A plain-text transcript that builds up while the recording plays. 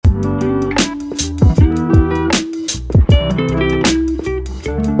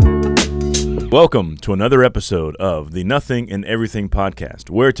Welcome to another episode of the Nothing and Everything podcast,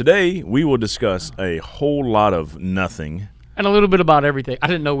 where today we will discuss a whole lot of nothing. And a little bit about everything. I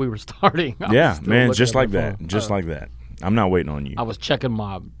didn't know we were starting. Yeah, man, just like that. Just like that. I'm not waiting on you. I was checking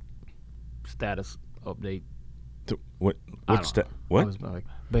my status update. What? I What? was like,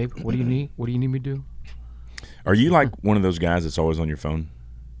 babe, what do you need? What do you need me to do? Are you like one of those guys that's always on your phone?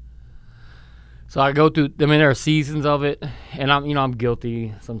 So I go through. I mean, there are seasons of it, and I'm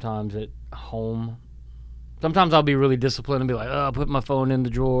guilty sometimes at home. Sometimes I'll be really disciplined and be like, I'll put my phone in the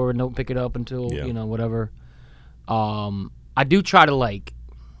drawer and don't pick it up until whatever. I do try to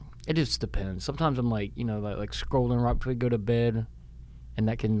it just depends. Sometimes I'm like scrolling right before I go to bed, and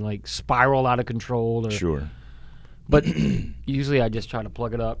that can spiral out of control. Sure. But usually I just try to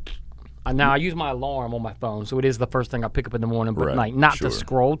plug it up. Now I use my alarm on my phone, so it is the first thing I pick up in the morning. But not to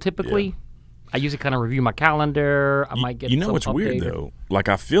scroll typically. Yeah. I usually kind of review my calendar. I might get what's updated. Weird though? Like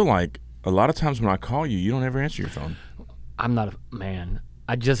I feel like a lot of times when I call you, you don't ever answer your phone. I'm not a man.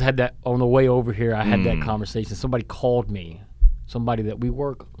 I just had that on the way over here. I had that conversation. Somebody called me, somebody that we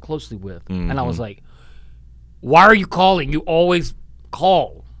work closely with, and I was like, "Why are you calling? You always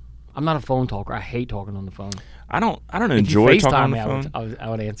call." I'm not a phone talker. I hate talking on the phone. I don't enjoy talking on the phone. I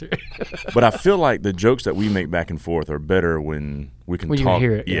would answer. But I feel like the jokes that we make back and forth are better when we can talk. You can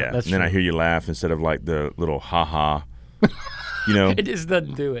hear it. Yeah, that's and then true. I hear you laugh instead of like the little ha-ha. It just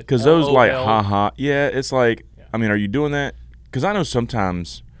doesn't do it. Because those like ha-ha, it's like, I mean, are you doing that? Because I know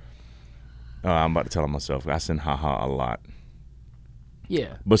sometimes, I'm about to tell myself, I send ha-ha a lot.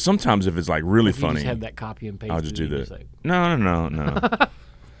 Yeah. But sometimes if it's like really funny, just have that copy and paste. I'll just do that. No.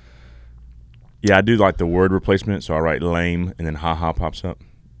 Yeah, I do like the word replacement, so I write lame and then ha-ha pops up.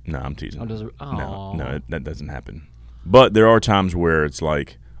 No, I'm teasing. No, that doesn't happen. But there are times where it's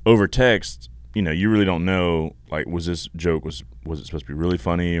like over text, you really don't know, like, was this joke, was it supposed to be really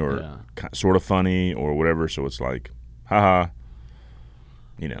funny or sort of funny or whatever, so it's like, ha-ha,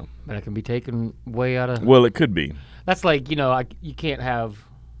 But it can be taken way out of... Well, it could be. That's like, you can't have,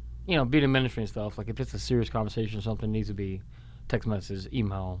 being in ministry and stuff, like if it's a serious conversation or something, it needs to be text message,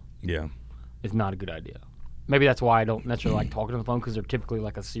 email. Yeah. It's not a good idea. Maybe that's why I don't necessarily like talking on the phone, because they're typically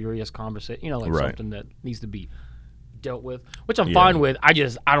like a serious conversation, something that needs to be dealt with, which I'm fine with. I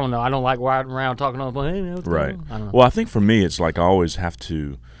don't know. I don't like riding around talking on the phone. Hey, man, what's going on? I don't know. Well, I think for me, it's like I always have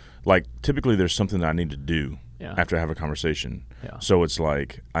to, like, typically there's something that I need to do after I have a conversation. Yeah. So it's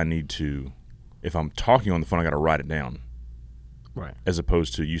like I need to, if I'm talking on the phone, I got to write it down. Right. As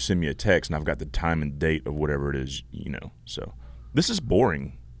opposed to you send me a text and I've got the time and date of whatever it is, So this is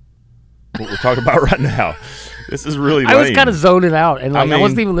boring. What we're talking about right now. This is really lame. I was kind of zoning out, and I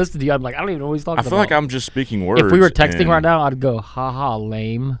wasn't even listening to you. I'm like, I don't even know what he's talking about. I feel like I'm just speaking words. If we were texting right now, I'd go, ha,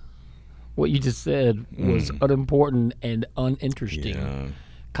 lame. What you just said was unimportant and uninteresting. Yeah.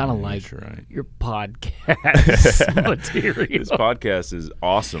 Kind of like your podcast material. This podcast is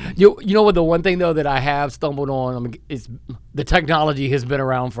awesome. You know what? The one thing, though, that I have stumbled on is the technology has been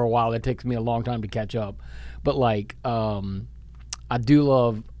around for a while. It takes me a long time to catch up. But, I do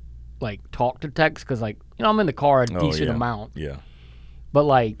love... talk to text, because I'm in the car a decent amount. Yeah. But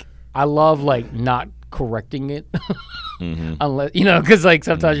I love not correcting it, unless because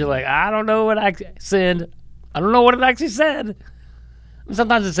sometimes you're like, I don't know what I send. I don't know what it actually said.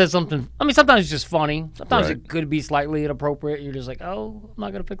 Sometimes it says something. I mean, sometimes it's just funny. Sometimes it could be slightly inappropriate. You're just like, oh, I'm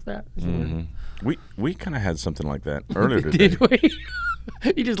not gonna fix that. We kind of had something like that earlier today. Did we?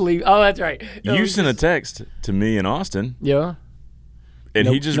 You just leave. Oh, that's right. You sent a text to me and Austin. Yeah. And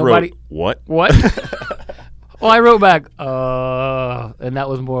he just wrote, what? What? Well, I wrote back, and that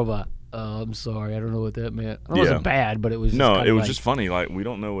was more of a, I'm sorry, I don't know what that meant. It wasn't bad, but it was just it was just funny. We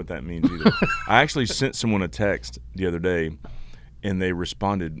don't know what that means either. I actually sent someone a text the other day, and they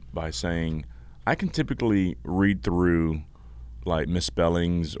responded by saying, I can typically read through,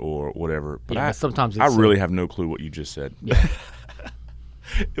 misspellings or whatever, but sometimes I really have no clue what you just said. Yeah.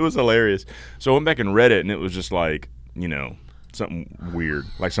 It was hilarious. So I went back and read it, and it was just something weird,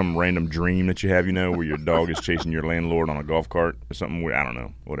 like some random dream that you have, where your dog is chasing your landlord on a golf cart or something weird. I don't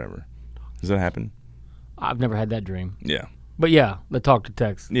know, whatever. Does that happen? I've never had that dream. Yeah. But the talk to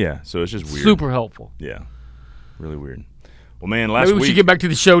text. Yeah, so it's just weird. Super helpful. Yeah, really weird. Well, man, last week... we should get back to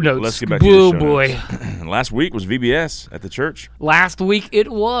the show notes. Let's get back to the show notes. Last week was VBS at the church. Last week it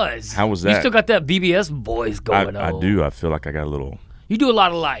was. How was that? You still got that VBS voice going on. I do. I feel like I got a little... You do a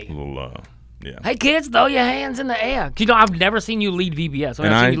lot of yeah. Hey, kids, throw your hands in the air. I've never seen you lead VBS.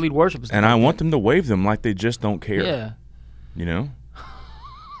 I've seen you lead worship. And I want them to wave them like they just don't care. Yeah.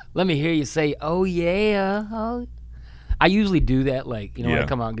 Let me hear you say, oh, yeah. Oh. I usually do that, when I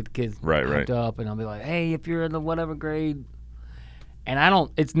come out and get the kids hyped up, and I'll be like, hey, if you're in the whatever grade, And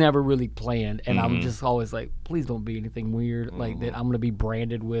it's never really planned. And I'm just always like, please don't be anything weird like that I'm going to be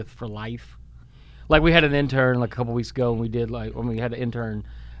branded with for life. Like we had an intern like a couple weeks ago, and we had an intern,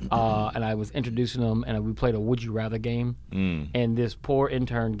 and I was introducing them, and we played a Would You Rather game. And this poor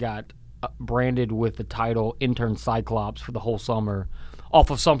intern got branded with the title Intern Cyclops for the whole summer off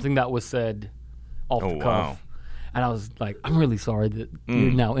of something that was said off the cuff. Wow. And I was like, I'm really sorry that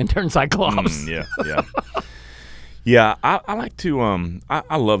you're now Intern Cyclops. Yeah. Yeah, I like to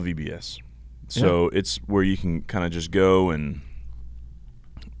I love VBS. So it's where you can kind of just go, and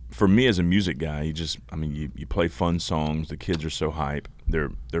for me as a music guy, you play fun songs. The kids are so hype.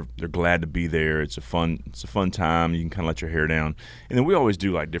 They're glad to be there. It's a fun time. You can kind of let your hair down. And then we always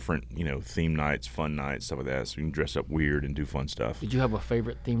do like different, theme nights, fun nights, stuff like that. So you can dress up weird and do fun stuff. Did you have a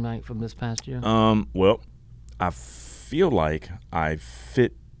favorite theme night from this past year? Well, I feel like I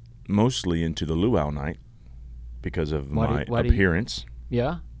fit mostly into the luau night because of my appearance.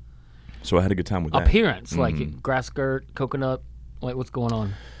 Yeah. So I had a good time with that. Appearance, like grass skirt, coconut. Like, what's going on?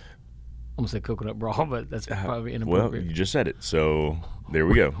 I'm gonna say coconut bra, but that's probably inappropriate. Well, you just said it, so there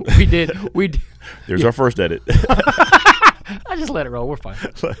we go. We did. There's our first edit. I just let it roll. We're fine.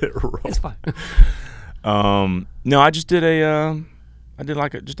 Let it roll. It's fine. No, I just did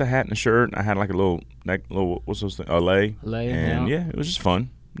just a hat and a shirt. I had like a little what's those things? A lei. And yeah, it was just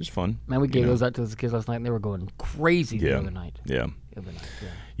fun. Just fun. Man, we gave those out to the kids last night, and they were going crazy the other night.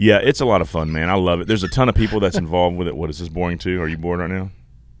 Yeah, it's a lot of fun, man. I love it. There's a ton of people that's involved with it. What, is this boring too? Are you bored right now?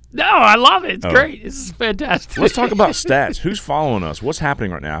 No, I love it. It's great. This is fantastic. Let's talk about stats. Who's following us? What's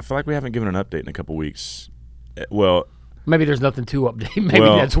happening right now? I feel like we haven't given an update in a couple weeks. Well, maybe there's nothing to update. Maybe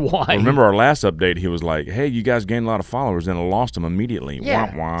that's why. Remember our last update? He was like, "Hey, you guys gained a lot of followers, and lost them immediately."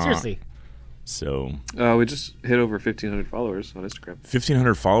 Yeah, wah, wah. Seriously. So we just hit over 1,500 followers on Instagram.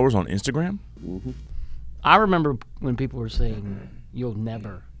 1,500 followers on Instagram? Mm-hmm. I remember when people were saying, you'll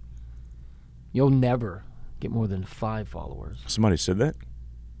never get more than 5 followers. Somebody said that?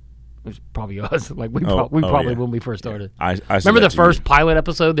 It was probably us. Like we probably when we first started. I remember the first pilot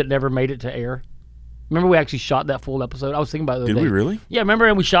episode that never made it to air? Remember we actually shot that full episode? I was thinking about it the other day. Did we really? Yeah, remember,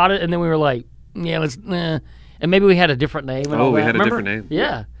 and we shot it, and then we were like, yeah, let's, and maybe we had a different name. And we had a different name.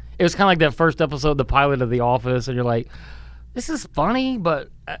 Yeah. It was kind of like that first episode, the pilot of The Office, and you're like, this is funny, but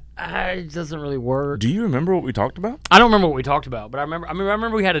it doesn't really work. Do you remember what we talked about? I don't remember what we talked about, but I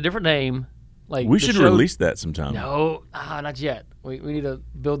remember we had a different name. Like we should release that sometime. No, not yet. We need to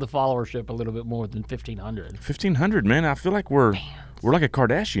build the followership a little bit more than 1,500. 1,500, man. I feel like we're like a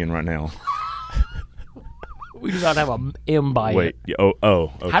Kardashian right now. We do not have a M by it. Wait.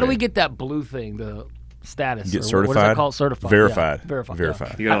 Okay. How do we get that blue thing? The status. Get certified? What is that called? Certified. Verified. Yeah.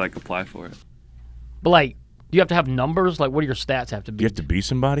 Verified. You gotta apply for it. But like, do you have to have numbers? Like, what do your stats have to be? Do you have to be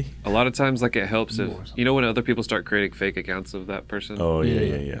somebody? A lot of times, like, it helps if when other people start creating fake accounts of that person. Oh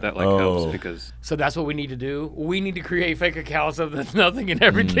yeah. That helps because. So that's what we need to do. We need to create fake accounts of the Nothing and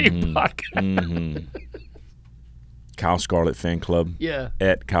Everything podcast. Kyle Scarlett Fan Club. Yeah.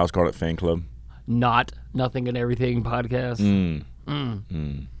 At Kyle Scarlett Fan Club. Not Nothing and Everything podcast.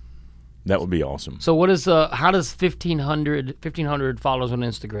 That would be awesome. So what is how does 1,500 followers on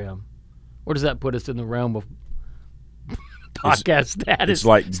Instagram? Where does that put us in the realm of podcast status? It's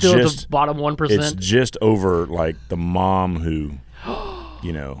like still just, at the bottom 1%. It's just over like the mom who,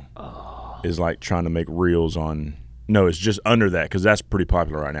 is like trying to make reels on. No, it's just under that because that's pretty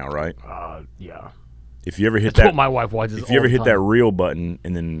popular right now, right? Yeah. If you ever hit that's what my wife watches. If you ever hit that reel button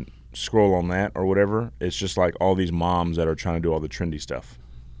and then scroll on that or whatever, it's just like all these moms that are trying to do all the trendy stuff.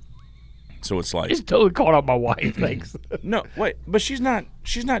 So it's like it's totally caught up my wife. Thanks. No, wait, but she's not.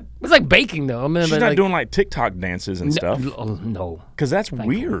 It's like baking though. I mean, she's not doing like TikTok dances and stuff. No, because that's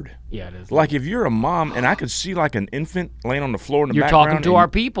weird. Yeah, it is. Like if you're a mom and I could see like an infant laying on the floor in the you're background. You're talking to our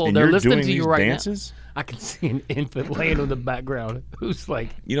people. They're listening to you right dances? Now. I can see an infant laying in the background who's like,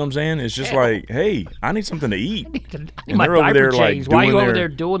 you know what I'm saying? It's just like, hey, I need something to eat. I need my diaper changed. Why are you over there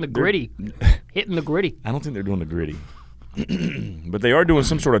doing the gritty, hitting the gritty? I don't think they're doing the gritty. But they are doing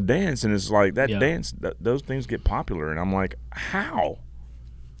some sort of dance, and it's like that dance. Those things get popular, and I'm like, how?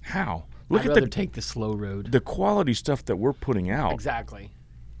 I'd rather take the slow road. The quality stuff that we're putting out. Exactly.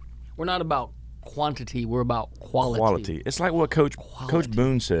 We're not about quantity. We're about quality. It's like what Coach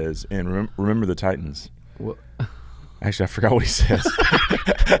Boone says in Remember the Titans. What? Actually, I forgot what he says.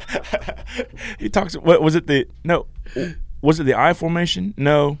 He talks. What was it? Was it the I formation?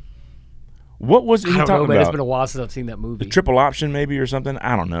 No. What was he talking about? It's been a while since I've seen that movie. The triple option, maybe, or something.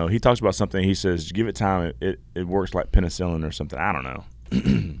 I don't know. He talks about something. He says, "Give it time. It works like penicillin or something." I don't know.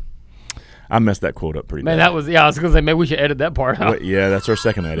 I messed that quote up pretty bad. I was going to say maybe we should edit that part out. Yeah, that's our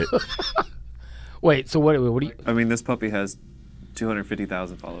second edit. Wait, so what do you? I mean, this puppy has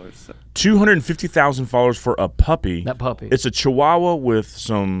 250,000 followers. So. 250,000 followers for a puppy. That puppy. It's a Chihuahua with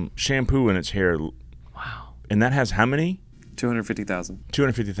some shampoo in its hair. Wow. And that has how many? 250,000.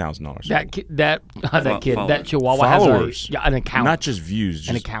 $250,000. That Chihuahua followers, has an account. Not just views.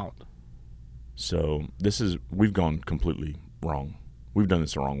 An account. So we've gone completely wrong. We've done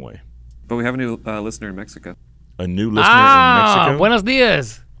this the wrong way. But we have a new listener in Mexico. A new listener in Mexico? Buenos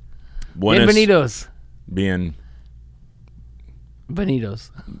dias. Bienvenidos. Bienvenidos.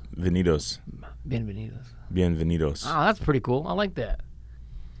 Bienvenidos. Oh, that's pretty cool. I like that.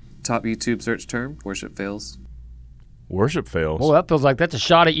 Top YouTube search term, worship fails. Worship fails. Well, that feels like that's a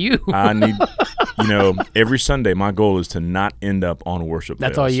shot at you. I need, every Sunday, my goal is to not end up on worship fails.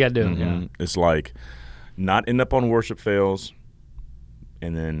 That's all you got to do. Mm-hmm. Yeah. It's like not end up on worship fails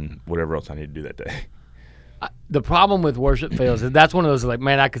and then whatever else I need to do that day. The problem with worship fails is that's one of those like,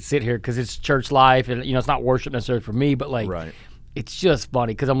 man, I could sit here because it's church life and, it's not worship necessarily for me, but like, right. It's just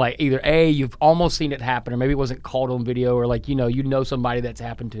funny because I'm like, either A, you've almost seen it happen, or maybe it wasn't caught on video, or like, you know somebody that's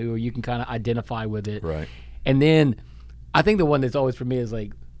happened to, or you can kind of identify with it. Right. And then I think the one that's always for me is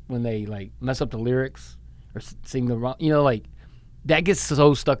like when they like mess up the lyrics or sing the wrong, like that gets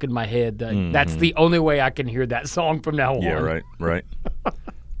so stuck in my head that that's the only way I can hear that song from now on. Yeah, right.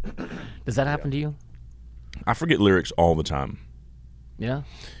 Does that happen to you? I forget lyrics all the time. Yeah.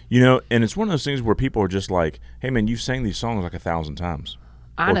 And it's one of those things where people are just like, hey, man, you've sang these songs like 1,000 times.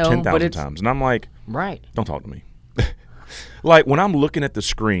 I or know, 10,000 times. And I'm like, right. Don't talk to me. Like when I'm looking at the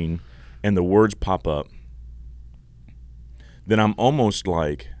screen and the words pop up, then I'm almost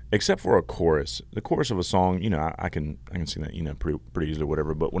like, except for a chorus, the chorus of a song, I can sing that, pretty easily,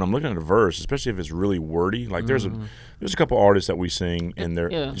 whatever. But when I'm looking at a verse, especially if it's really wordy, like there's a couple artists that we sing and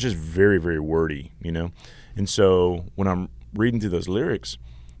it's just very, very wordy, And so when I'm reading through those lyrics,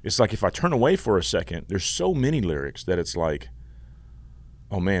 it's like if I turn away for a second, there's so many lyrics that it's like,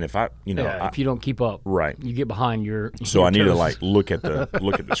 oh man, if if you don't keep up, right, you get behind your. So I need to like look at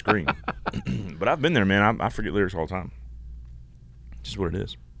the screen. But I've been there, man. I forget lyrics all the time. It's just what it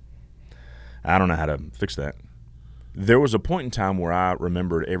is. I don't know how to fix that. There was a point in time where I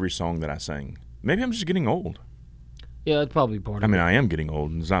remembered every song that I sang. Maybe I'm just getting old. Yeah, that's probably part of it. I mean, I am getting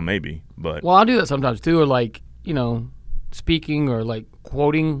old. It's not maybe, but. Well, I do that sometimes too, or like, speaking or like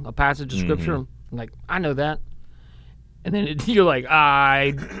quoting a passage of scripture. I'm like, I know that. And then you're like,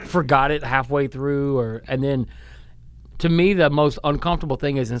 I forgot it halfway through. And then to me, the most uncomfortable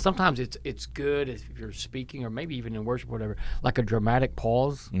thing is, and sometimes it's good if you're speaking or maybe even in worship or whatever, like a dramatic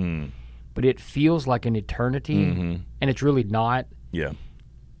pause. But it feels like an eternity, and it's really not. Yeah.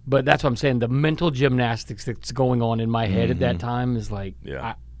 But that's what I'm saying. The mental gymnastics that's going on in my head at that time is like,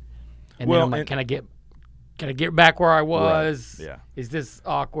 yeah. Then I'm like, can I get back where I was? Right. Yeah. Is this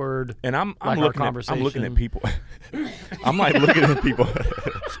awkward? And I'm looking at people. I'm like looking at people.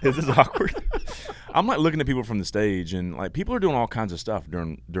 Is this awkward? I'm like looking at people from the stage, and like people are doing all kinds of stuff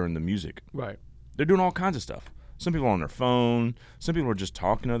during the music. Right. They're doing all kinds of stuff. Some people are on their phone. Some people are just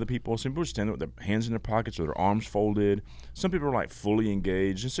talking to other people. Some people are standing with their hands in their pockets or their arms folded. Some people are like fully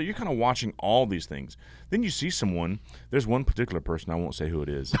engaged. And so you're kind of watching all these things. Then you see someone. There's one particular person. I won't say who it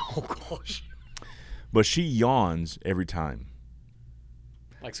is. Oh, gosh. But she yawns every time.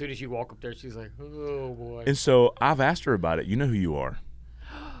 Like, as soon as you walk up there, she's like, oh, boy. And so I've asked her about it. You know who you are.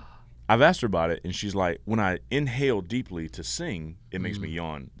 I've asked her about it, and she's like, when I inhale deeply to sing, it makes me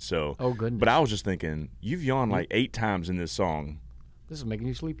yawn. So, oh, goodness. But I was just thinking, you've yawned like 8 times in this song. This is making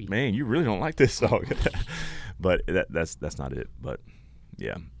you sleepy. Man, you really don't like this song. But that's not it. But,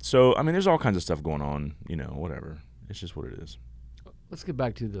 yeah. So, I mean, there's all kinds of stuff going on, whatever. It's just what it is. Let's get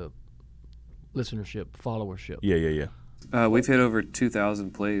back to the listenership, followership. Yeah. We've hit over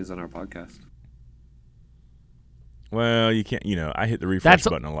 2,000 plays on our podcast. Well, you can't, I hit the refresh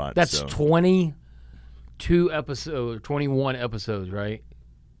button a lot. That's 22 episodes, 21 episodes, right?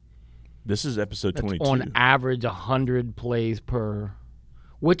 This is episode 22. On average, 100 plays per.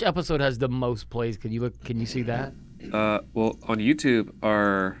 Which episode has the most plays? Can you see that? Well, on YouTube,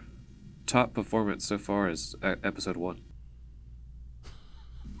 our top performance so far is episode 1.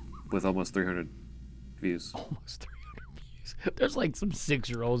 With almost 300 views. Almost 300 views. There's like some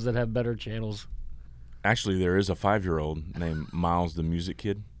 6-year-olds that have better channels. Actually, there is a 5-year-old named Miles the Music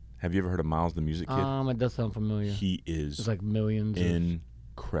Kid. Have you ever heard of Miles the Music Kid? It does sound familiar. He is There's like millions.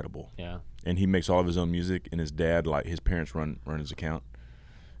 Incredible. Yeah. And he makes all of his own music, and his dad, like his parents run his account.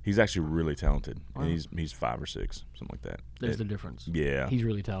 He's actually really talented. Wow. And he's 5 or 6, something like that. There's the difference. Yeah. He's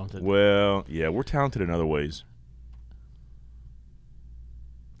really talented. Well, yeah, we're talented in other ways.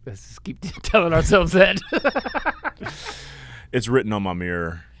 Let's just keep telling ourselves that. It's written on my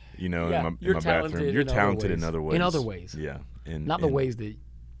mirror. you know, in my bathroom. You're talented in other ways. In other ways. Yeah. Not the ways that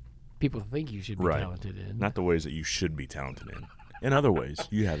people think you should be talented in. Not the ways that you should be talented in. In other ways,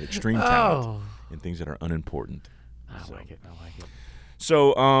 you have extreme talent in things that are unimportant. I like it. So,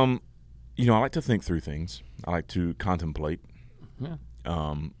 you know, I like to think through things. I like to contemplate. Yeah.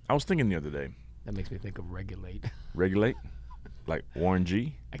 I was thinking the other day. That makes me think of regulate. Regulate? Like Warren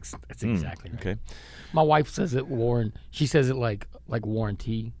G? That's exactly right. Okay. My wife says it Warren. She says it like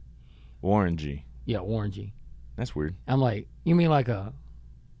warranty. Warren G. Yeah, Warren G. That's weird. I'm like, you mean like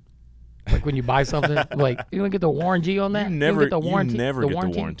when you buy something, like you don't get the warranty on that? You never get the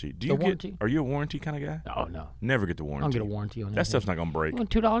warranty. Do you get? Are you a warranty kind of guy? Oh no. Never get the warranty. I don't get a warranty on that. That stuff's not gonna break.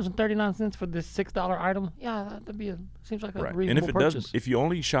 $2.39 for this $6 item. Yeah, that'd be seems like a reasonable and if it purchase. if you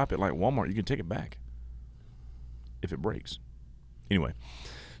only shop at like Walmart, you can take it back if it breaks. Anyway,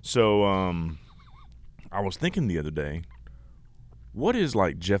 so I was thinking the other day, what is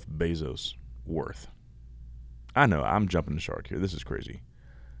like Jeff Bezos worth? I know I'm jumping the shark here. This is crazy.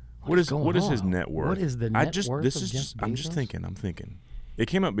 What is his net worth? What is the net worth of Jeff Bezos? I'm just thinking. It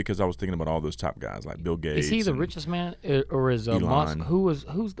came up because I was thinking about all those top guys like Bill Gates. Is he the richest man, or is Musk? Who's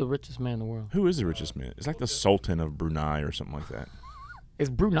the richest man in the world? Who is the richest man? It's like the Sultan of Brunei or something like that. Is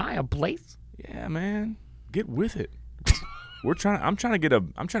Brunei a place? Yeah, man, get with it. I'm trying to get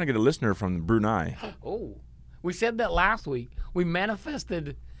a listener from Brunei. Oh, we said that last week. We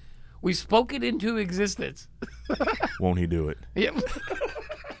manifested. We spoke it into existence. Won't he do it? Yep.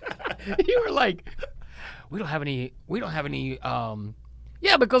 You were like, we don't have any.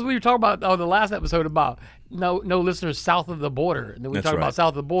 Yeah, because we were talking about the last episode about no listeners south of the border, and then we talked about south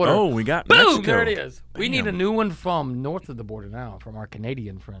of the border. Oh, we got boom. Mexico. There it is. Bam. We need a new one from north of the border now, from our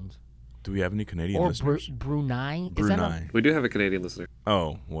Canadian friends. Do we have any Canadian listeners? Brunei. Brunei. We do have a Canadian listener.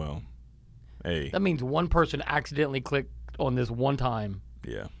 Oh well, hey. That means one person accidentally clicked on this one time.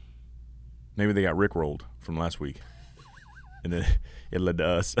 Yeah. Maybe they got rickrolled from last week, and then it led to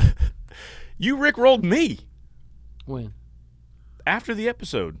us. You rickrolled me. When? After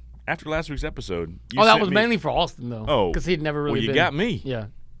last week's episode. That was mainly for Austin, though. Oh. Because he'd never really been. Well, you got me. Yeah.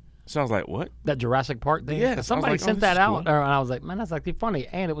 So I was like, what? That Jurassic Park thing? Yeah. Somebody sent that out, and I was like, man, that's actually funny,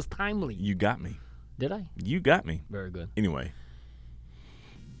 and it was timely. You got me. Did I? You got me. Very good. Anyway.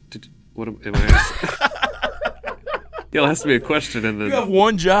 What am I You'll ask me a question, and then... You have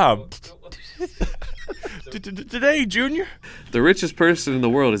one job. Today, Junior. The richest person in the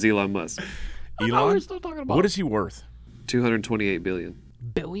world is Elon Musk. Elon? We're still talking about what is he worth? $228 billion.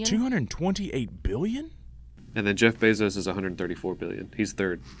 Billion? $228 billion? And then Jeff Bezos is $134 billion. He's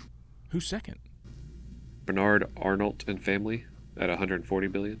third. Who's second? Bernard Arnault and family at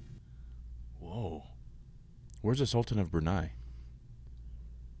 $140 billion. Whoa. Where's the Sultan of Brunei?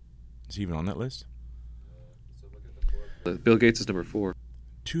 Is he even on that list? Bill Gates is number 4.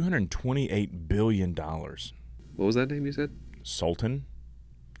 $228 billion. What was that name you said? Sultan.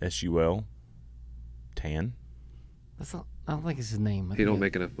 S-U-L. Tan. I don't think it's his name. He don't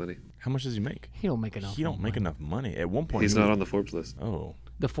make enough money. How much does he make? He don't make enough. He don't make enough money. At one point, he's not on the Forbes list. Oh.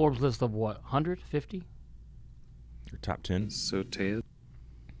 The Forbes list of what? 150? Your top 10? So Tan?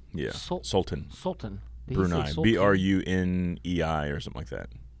 Yeah. Sultan. Sultan. Brunei. B-R-U-N-E-I or something like that.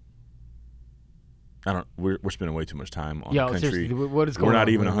 I don't. We're spending way too much time on the country. Seriously, what is going on? We're not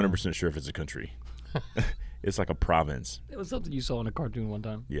even 100% sure if it's a country. It's like a province. It was something you saw in a cartoon one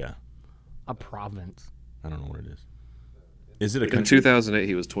time. Yeah. A province. I don't know what it is. Is it a country? In 2008,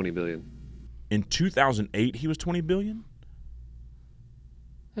 he was $20 billion. In 2008, he was $20 billion?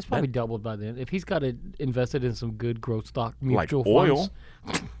 It's probably doubled by then. If he's got it invested in some good growth stock mutual like oil.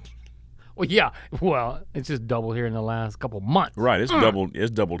 funds. Well, yeah. Well, it's just doubled here in the last couple months. Right. It's doubled. It's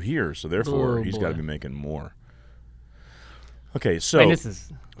doubled here. So therefore, he's got to be making more. Okay. So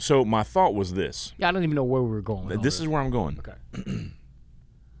so my thought was this. Yeah, I don't even know where we were going. This is where I'm going. Okay.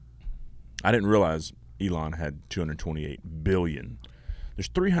 I didn't realize Elon had $228 billion. There's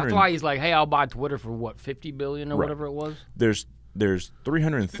 300. That's why he's like, hey, I'll buy Twitter for what, $50 billion or whatever it was. There's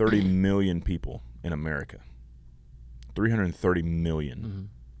 330 million people in America. 330 million. Mm-hmm.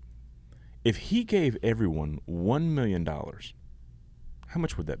 If he gave everyone $1 million, how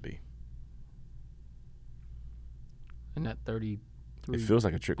much would that be? Isn't that 33? It feels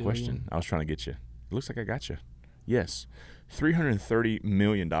like a trick billion? question. I was trying to get you. It looks like I got you. Yes. $330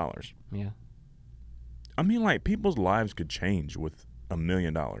 million. Yeah. I mean, like, people's lives could change with $1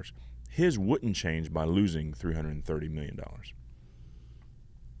 million. His wouldn't change by losing $330 million.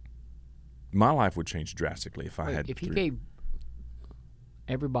 My life would change drastically if I had. If he gave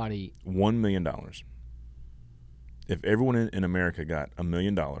everybody $1 million. If everyone in America got $1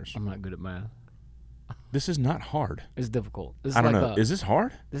 million. I'm not good at math. This is not hard. It's difficult. This is I don't know. Is this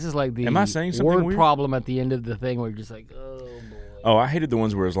hard? This is like the Am I saying something word weird? problem at the end of the thing where you're just like, oh boy. Oh, I hated the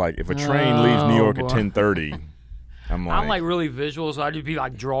ones where it's like if a train leaves New York at 10:30. I'm like really visual, so I'd just be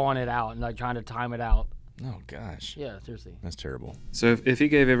like drawing it out and like trying to time it out. Oh gosh. Yeah, seriously. That's terrible. So if he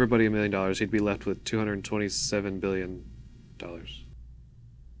gave everybody $1 million, he'd be left with $227 billion.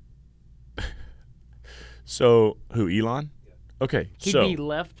 So who? Elon? Okay. He'd so be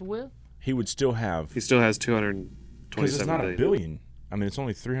left with? he would still have. He still has 227 Because it's not billion. a billion. I mean, it's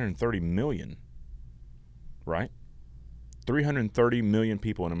only 330 million. Right? 330 million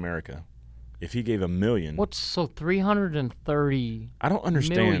people in America. If he gave $1 million. What's so 330? I don't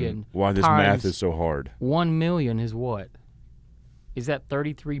understand million why this times math is so hard. 1 million is what? Is that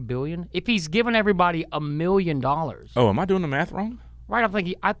 33 billion? If he's giving everybody $1 million. Oh, am I doing the math wrong? Right,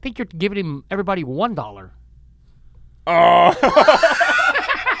 I think you're giving everybody $1. Oh.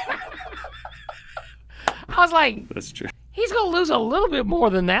 I was like, That's true. he's going to lose a little bit more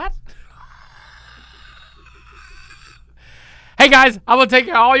than that. Hey, guys, I'm going to take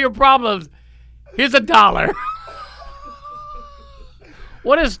care of all your problems. Here's $1.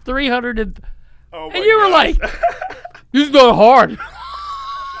 What is 300 and you were like, this is not hard.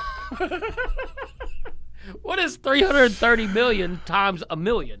 What is 330 million times $1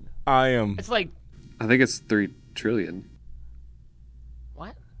 million? I am. It's like, I think it's 3 trillion.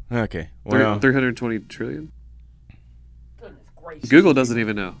 what? Okay. Well, 320 trillion? Goodness gracious. Google doesn't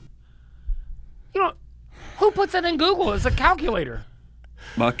even know. You know, who puts that in Google? It's a calculator.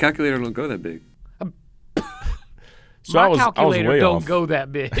 My calculator don't go that big. so My I was calculator way don't off. go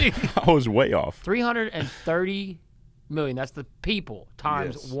that big. I was way off. 330 million. That's the people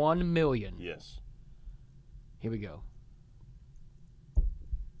times Yes. 1 million. Yes. Here we go.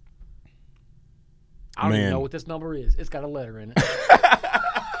 I don't even Man. know what this number is. It's got a letter in it.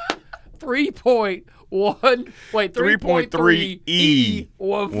 3.1. Wait, 3.3 E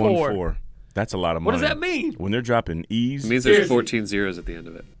 14. 1-4. That's a lot of money. What does that mean? When they're dropping E's? It means there's 14 zeros at the end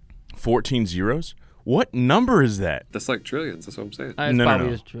of it. 14 zeros? What number is that? That's like trillions. That's what I'm saying. It's No. probably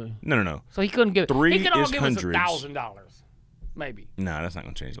is true. No. So he couldn't give. Three he could all is give hundreds. us $1,000, maybe. No, that's not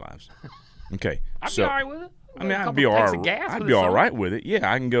going to change lives. Okay. I'd so, be all right with it. I mean, A I'd couple be all tanks right. of gas I'd with be it, all son. right with it.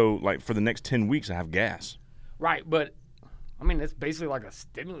 Yeah, I can go like for the next 10 weeks. I have gas. Right, but I mean, it's basically like a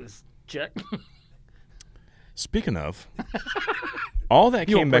stimulus check. Speaking of, all that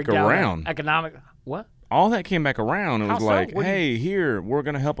You came don't back break down that around. Economic. What? All that came back around. It How was so? like, What do you- hey, here we're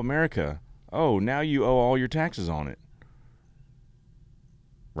going to help America. Oh, now you owe all your taxes on it.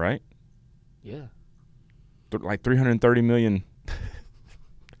 Right? Yeah. Like 330 million.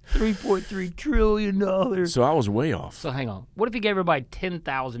 $3.3 trillion. So I was way off. So hang on. What if he gave everybody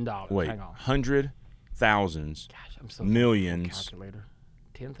 $10,000? Wait, Hang on. hundred thousands, Gosh, I'm so millions, calculator.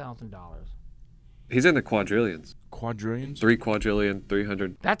 $10,000. He's in the quadrillions. quadrillions. 3 quadrillion,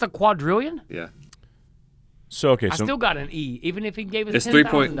 300. That's a quadrillion? Yeah. So okay, I so still got an E, even if he gave us It's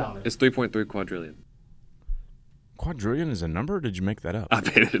 3.3 $10,000. quadrillion. quadrillion is a number? Or did you make that up? I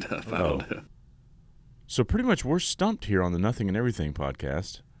made it up. I don't know. So pretty much we're stumped here on the Nothing and Everything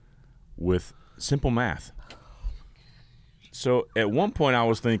podcast with simple math. So at one point I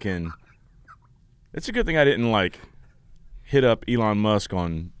was thinking, it's a good thing I didn't like hit up Elon Musk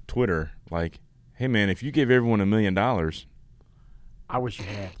on Twitter like, hey man, if you give everyone $1 million, I wish you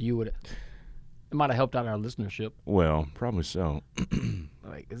had. You would. It might have helped out our listenership. well, probably so.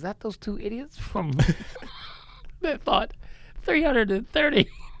 Like, is that those two idiots from that thought 330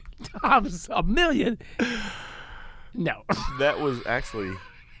 times $1 million? No, That was actually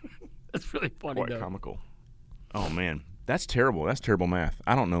that's really funny. quite though. comical. Oh man, that's terrible. That's terrible math.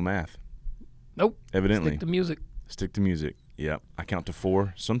 I don't know math. Nope. Evidently, Stick to music. Stick to music. Yep, I count to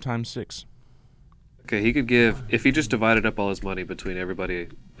 4, sometimes 6. Okay, he could give, if he just divided up all his money between everybody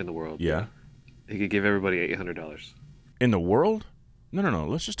in the world, Yeah, he could give everybody $800. in the world? No.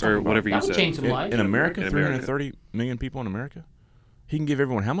 Let's just talk Or about whatever you That would said. change some lives. in America. In America. 330 million people in America. He can give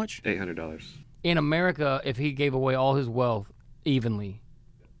everyone how much? $800. In America, if he gave away all his wealth evenly,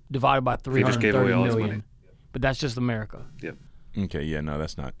 divided by he just gave 330 away all his million. money. But that's just America. Yep. Okay, yeah, no,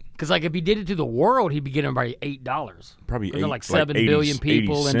 that's not. Because like if he did it to the world, he'd be getting everybody $8. Probably There's eight, like 7 billion 80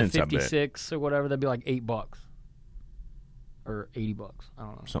 people into cents, I bet. 56 or whatever. That'd be like $8 or $80. I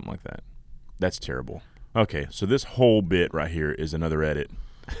don't know. Something like that. That's terrible. Okay, so this whole bit right here is another edit.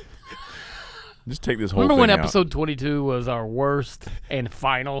 Just take this whole Remember thing when out. episode 22 was our worst and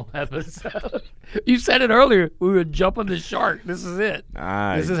final episode? You said it earlier. We were jumping the shark. This is it.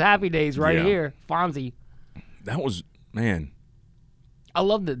 This is Happy Days right yeah. here. Fonzie. That was, man. I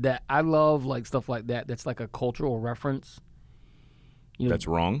love that. I love like stuff like that. That's like a cultural reference. You know, That's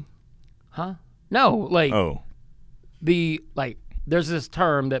wrong. huh? No, like Oh. there's this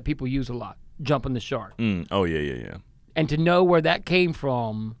term that people use a lot, jumping the shark. Oh, yeah. And to know where that came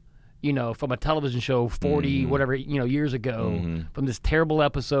from, from a television show 40 whatever, years ago, from this terrible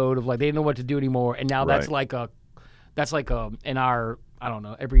episode of like they didn't know what to do anymore, and now that's like in our, I don't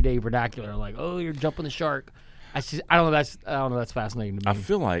know, everyday vernacular, like, oh, you're jumping the shark. I don't know, that's fascinating to me. I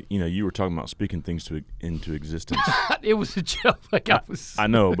feel like, you were talking about speaking things into existence. It was a joke. I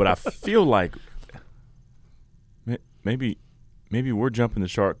know, but I feel like maybe we're jumping the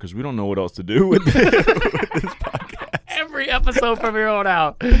shark because we don't know what else to do with this podcast. Every episode from here on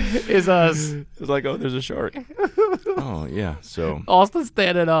out is us. It's like, oh, there's a shark. Oh, yeah. So Austin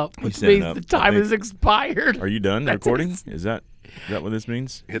standing up, which means the time is expired. Are you done recording? Is that what this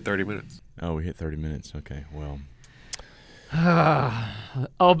means? Hit 30 minutes. Oh, we hit 30 minutes. Okay, well.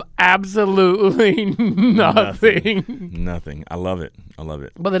 Of absolutely nothing. Nothing. I love it.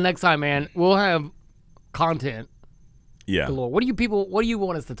 But the next time, man, we'll have content. Yeah. Galore. What do you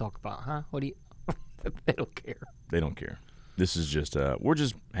want us to talk about, huh? What do you? They don't care. They don't care. This is just we're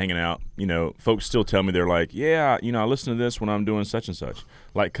just hanging out. Folks still tell me, they're like, yeah, I listen to this when I'm doing such and such,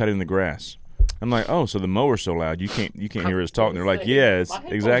 like cutting the grass. I'm like, oh, so the mower's so loud you can't hear us talking. They're like, yeah, it's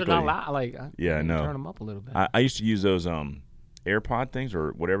exactly. Are not loud. Yeah, no. Turn them up a little bit. I used to use those AirPod things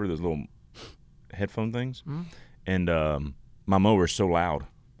or whatever, those little headphone things, and my mower's so loud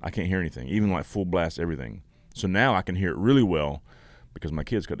I can't hear anything, even like full blast everything. So now I can hear it really well because my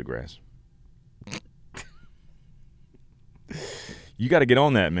kids cut the grass. You got to get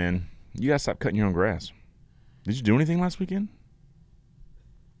on that, man. You got to stop cutting your own grass. Did you do anything last weekend?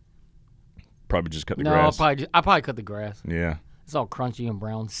 Probably just cut the grass. No, I probably cut the grass. Yeah. It's all crunchy and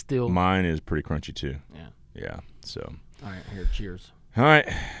brown still. Mine is pretty crunchy too. Yeah. Yeah. So. All right. Here, cheers. All right.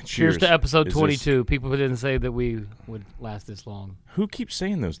 Cheers to episode 22. People didn't say that we would last this long. Who keeps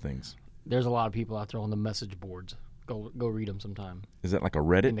saying those things? There's a lot of people out there on the message boards. Go read them sometime. Is that like a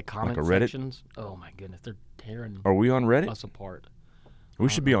Reddit? In the comment sections. Oh my goodness, they're tearing. Are we on Reddit? Us apart. We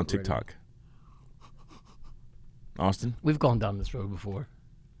should be on TikTok. Austin? We've gone down this road before.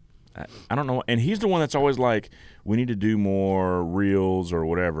 I don't know. And he's the one that's always like, we need to do more reels or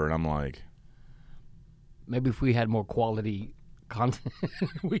whatever. And I'm like, maybe if we had more quality content,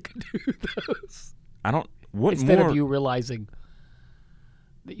 we could do those. Instead of you realizing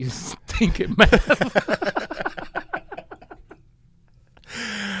that you stink at math.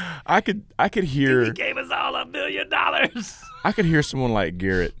 I could hear. He gave us all $1 million. I could hear someone like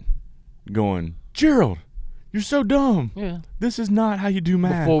Garrett going, Gerald, you're so dumb. Yeah. This is not how you do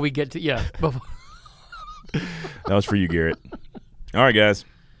math. Before we get to, That was for you, Garrett. All right, guys.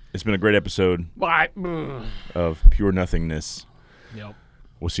 It's been a great episode of Pure Nothingness. Yep.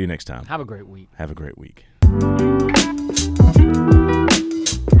 We'll see you next time. Have a great week. Have a great week.